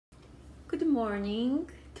Good morning.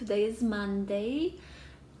 Today is Monday,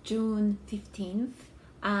 June 15th,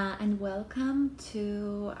 and welcome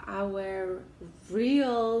to our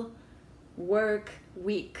real work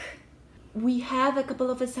week. We have a couple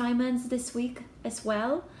of assignments this week as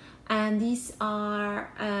well, and these are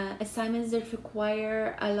assignments that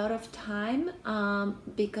require a lot of time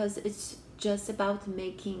because it's just about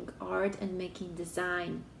making art and making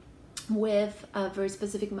design with very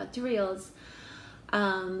specific materials.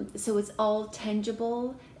 So it's all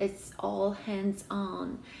tangible, it's all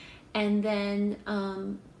hands-on, and then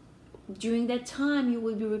during that time you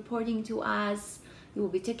will be reporting to us. You will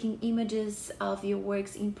be taking images of your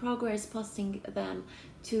works in progress, posting them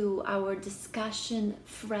to our discussion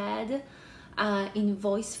thread in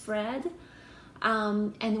VoiceThread,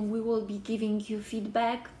 and we will be giving you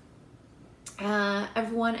feedback,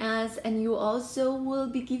 everyone else, and you also will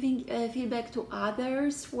be giving feedback to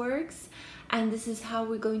others' works. And this is how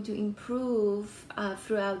we're going to improve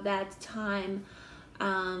throughout that time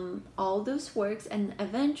all those works, and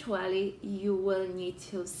eventually you will need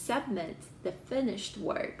to submit the finished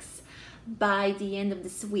works by the end of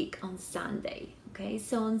this week on Sunday. Okay,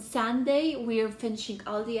 so on Sunday we're finishing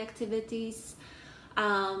all the activities.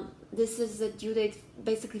 This is a due date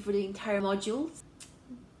basically for the entire module.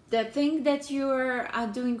 The thing that you're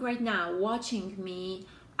doing right now, watching me,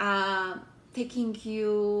 taking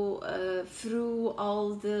you through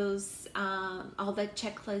all those, all that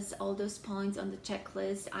checklist, all those points on the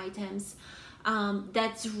checklist items,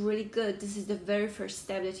 that's really good. This is the very first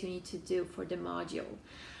step that you need to do for the module.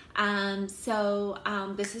 So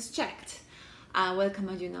this is checked. Welcome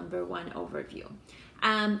module number 1 overview.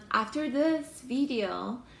 After this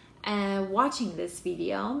video, watching this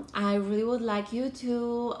video, I really would like you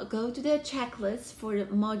to go to the checklist for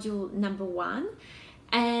module number 1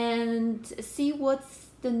 and see what's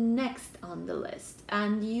the next on the list.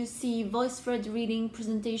 And you see VoiceThread reading,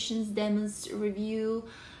 presentations, demos, review.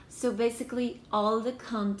 So basically all the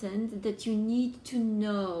content that you need to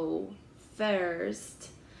know first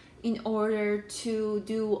in order to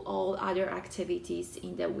do all other activities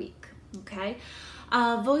in the week. Okay,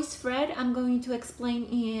 VoiceThread I'm going to explain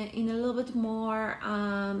in a little bit more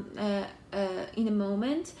in a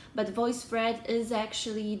moment, but VoiceThread is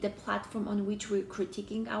actually the platform on which we're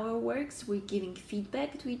critiquing our works. We're giving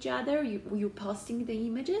feedback to each other. You're posting the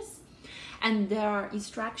images, and there are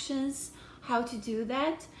instructions how to do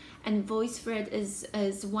that. And VoiceThread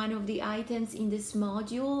is one of the items in this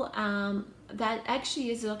module that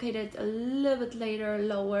actually is located a little bit later,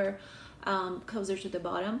 lower, closer to the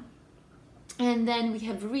bottom. And then we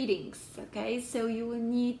have readings. Okay, so you will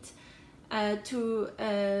need to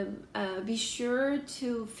be sure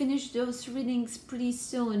to finish those readings pretty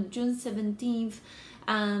soon, June 17th.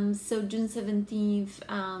 So June 17th,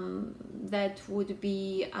 that would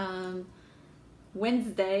be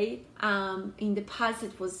Wednesday. In the past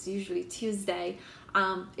it was usually Tuesday.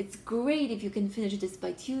 It's great if you can finish this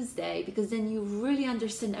by Tuesday, because then you really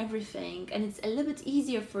understand everything, and it's a little bit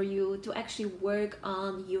easier for you to actually work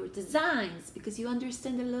on your designs, because you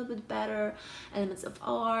understand a little bit better elements of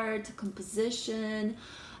art, composition,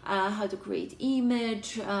 how to create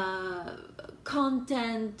image,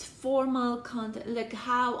 content, formal content, like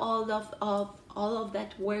how all of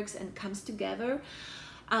that works and comes together.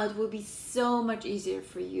 It will be so much easier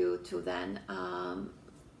for you to then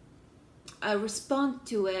respond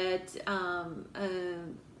to it,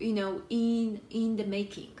 you know, in the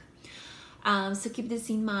making. So keep this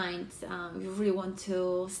in mind. You really want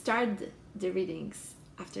to start the readings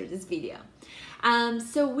after this video.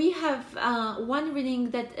 So we have one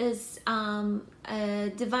reading that is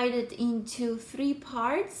divided into 3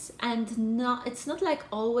 parts, and it's not like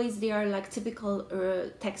always they are like typical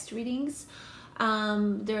text readings.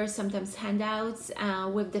 There are sometimes handouts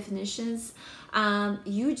with definitions.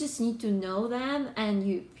 You just need to know them, and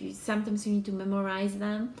you sometimes you need to memorize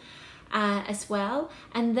them as well.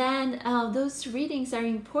 And then those readings are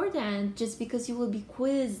important just because you will be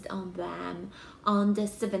quizzed on them on the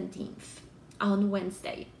 17th, on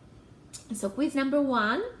Wednesday. So quiz number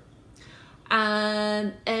 1,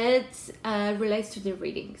 it relates to the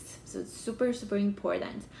readings, so it's super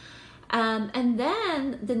important. And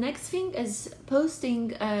then the next thing is posting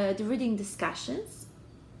the reading discussions,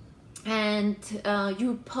 and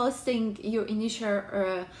you're posting your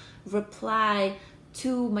initial reply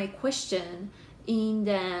to my question in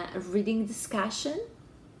the reading discussion.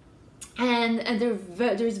 And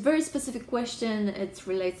there's very specific question. It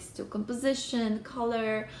relates to composition,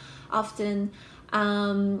 color, often,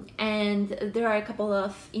 and there are a couple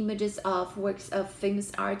of images of works of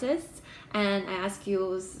famous artists. and I ask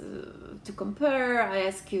you to compare, I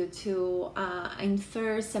ask you to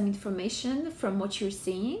infer some information from what you're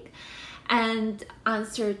seeing and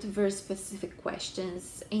answer to very specific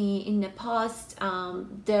questions. In the post,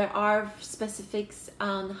 there are specifics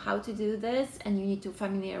on how to do this, and you need to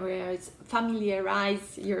familiarize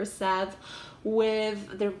yourself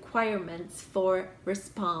with the requirements for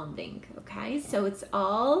responding. Okay, so it's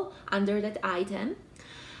all under that item.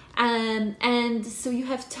 And so you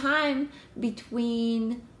have time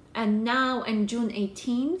between now and June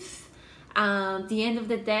 18th, the end of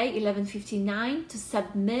the day, 11:59, to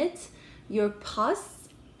submit your posts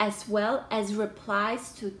as well as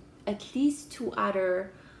replies to at least 2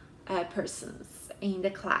 other persons in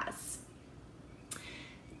the class.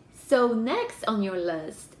 So next on your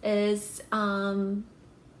list is,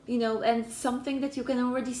 you know, and something that you can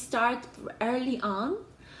already start early on,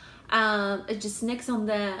 just next on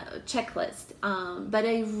the checklist, but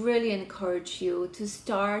I really encourage you to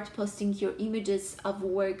start posting your images of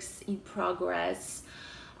works in progress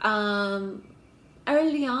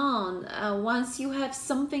early on. Once you have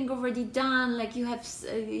something already done, like you have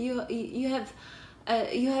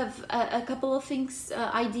a couple of things,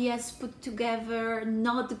 ideas put together,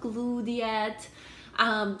 not glued yet,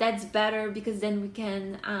 that's better, because then we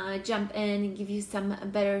can jump in and give you some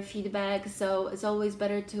better feedback. So it's always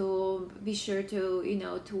better to be sure to, you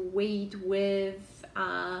know, to wait with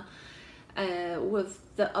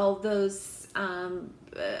all those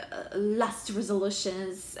last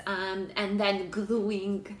resolutions, and then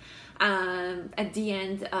gluing at the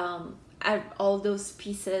end all those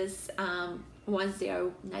pieces once they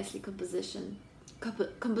are nicely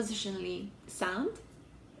compositionally sound.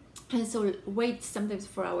 And so wait sometimes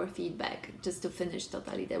for our feedback just to finish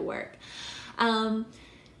totally the work.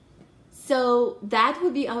 So that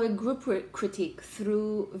would be our group critique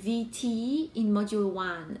through VT in module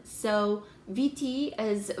 1. So VT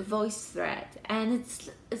is VoiceThread, and it's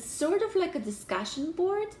sort of like a discussion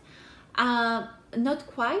board. Not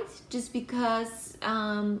quite, just because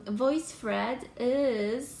VoiceThread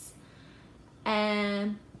is,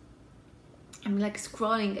 I'm like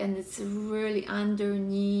scrolling, and it's really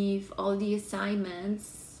underneath all the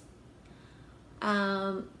assignments,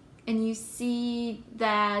 and you see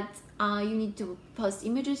that you need to post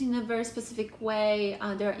images in a very specific way.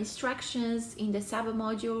 There are instructions in the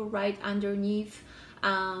sub-module right underneath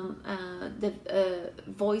the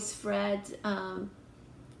VoiceThread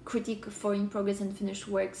critique for in progress and finished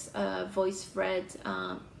works VoiceThread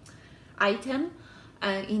item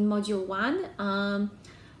in module 1.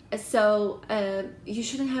 So you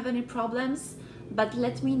shouldn't have any problems, but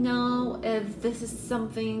let me know if this is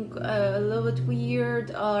something a little bit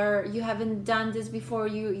weird, or you haven't done this before.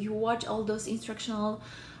 You watch all those instructional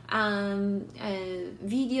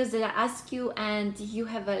videos that I ask you, and you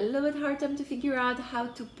have a little bit hard time to figure out how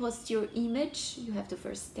to post your image. You have to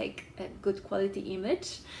first take a good quality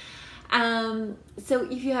image. So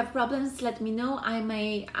if you have problems, let me know. I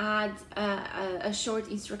may add a short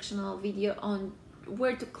instructional video on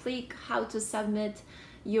where to click, how to submit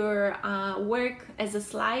your work as a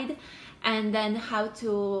slide, and then how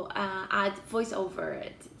to add voice over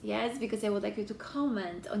it. Yes, because I would like you to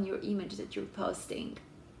comment on your image that you're posting,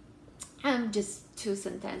 and just 2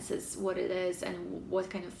 sentences what it is and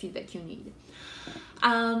what kind of feedback you need.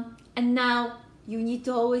 And now you need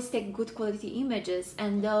to always take good quality images,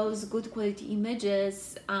 and those good quality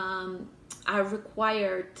images are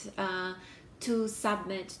required to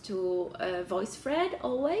submit to VoiceThread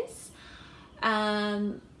always.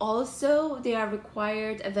 Also, they are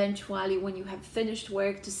required eventually when you have finished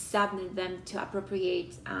work to submit them to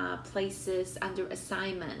appropriate places under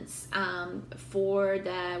assignments for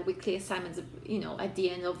the weekly assignments. You know, at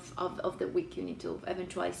the end of the week, you need to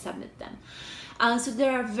eventually submit them. So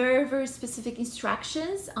there are very, very specific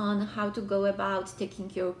instructions on how to go about taking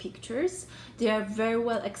your pictures. They are very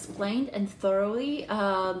well explained and thoroughly.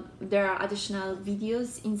 There are additional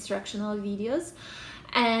videos, instructional videos,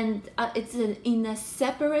 and it's in a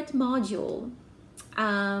separate module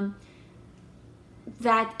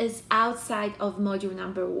that is outside of module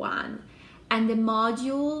number 1. And the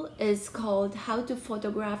module is called How to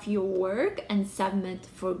Photograph Your Work and Submit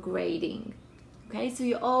for Grading. Okay, so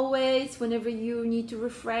you always, whenever you need to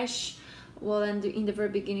refresh, well, and in the very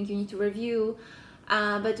beginning you need to review,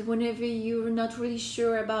 but whenever you're not really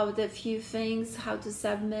sure about a few things, how to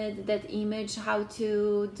submit that image, how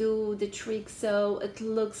to do the trick so it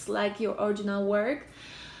looks like your original work,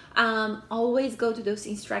 always go to those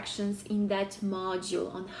instructions in that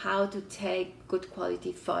module on how to take good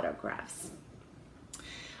quality photographs.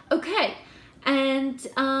 Okay, and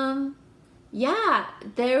Yeah,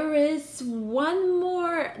 there is one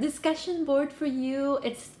more discussion board for you.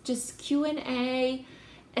 It's just Q&A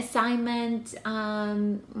assignment to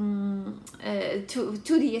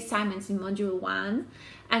the assignments in module 1,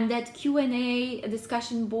 and that Q&A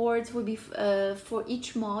discussion boards will be for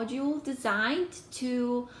each module, designed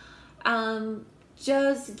to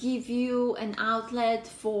just give you an outlet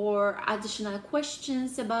for additional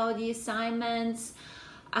questions about the assignments,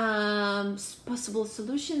 possible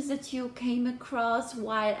solutions that you came across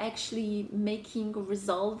while actually making or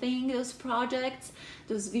resolving those projects,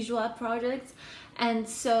 those visual projects. And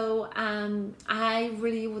so I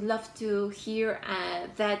really would love to hear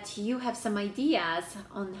that you have some ideas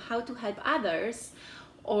on how to help others,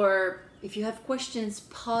 or if you have questions,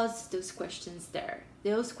 pause those questions there.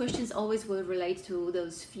 Those questions always will relate to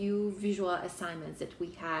those few visual assignments that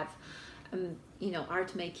we have,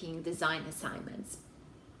 art making, design assignments.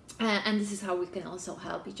 And this is how we can also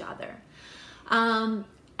help each other.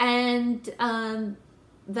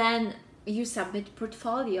 Then you submit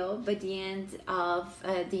portfolio by the end of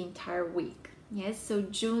the entire week. Yes, so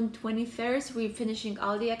June 21st, we're finishing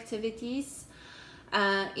all the activities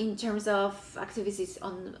in terms of activities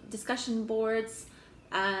on discussion boards.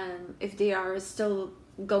 If they are still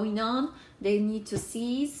going on, they need to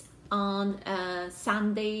cease on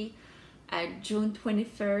Sunday, June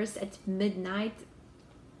 21st at midnight.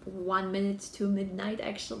 1 minute to midnight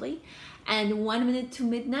actually, and 1 minute to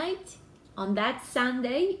midnight on that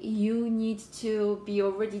Sunday you need to be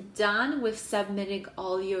already done with submitting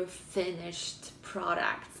all your finished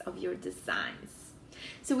products of your designs.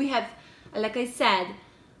 So we have, like I said,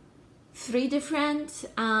 3 different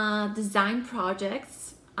design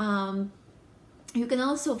projects. You can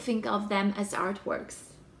also think of them as artworks,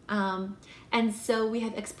 and so we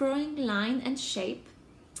have exploring line and shape.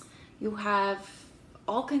 You have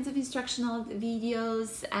all kinds of instructional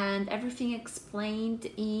videos and everything explained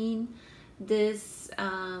in this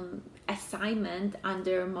assignment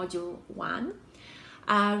under module 1.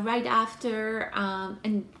 Right after,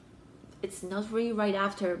 and it's not really right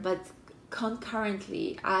after, but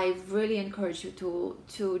concurrently, I really encourage you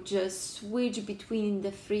to just switch between the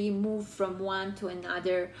 3, move from one to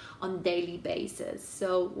another on daily basis.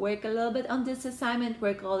 So work a little bit on this assignment,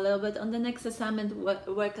 work a little bit on the next assignment, work a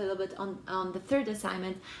little bit on the 3rd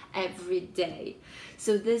assignment every day.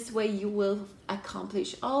 So this way you will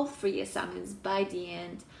accomplish all 3 assignments by the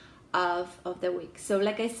end of the week. So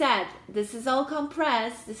like I said, this is all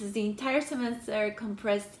compressed. This is the entire semester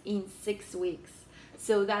compressed in 6 weeks.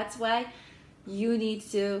 So that's why you need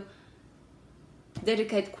to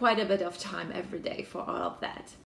dedicate quite a bit of time every day for all of that.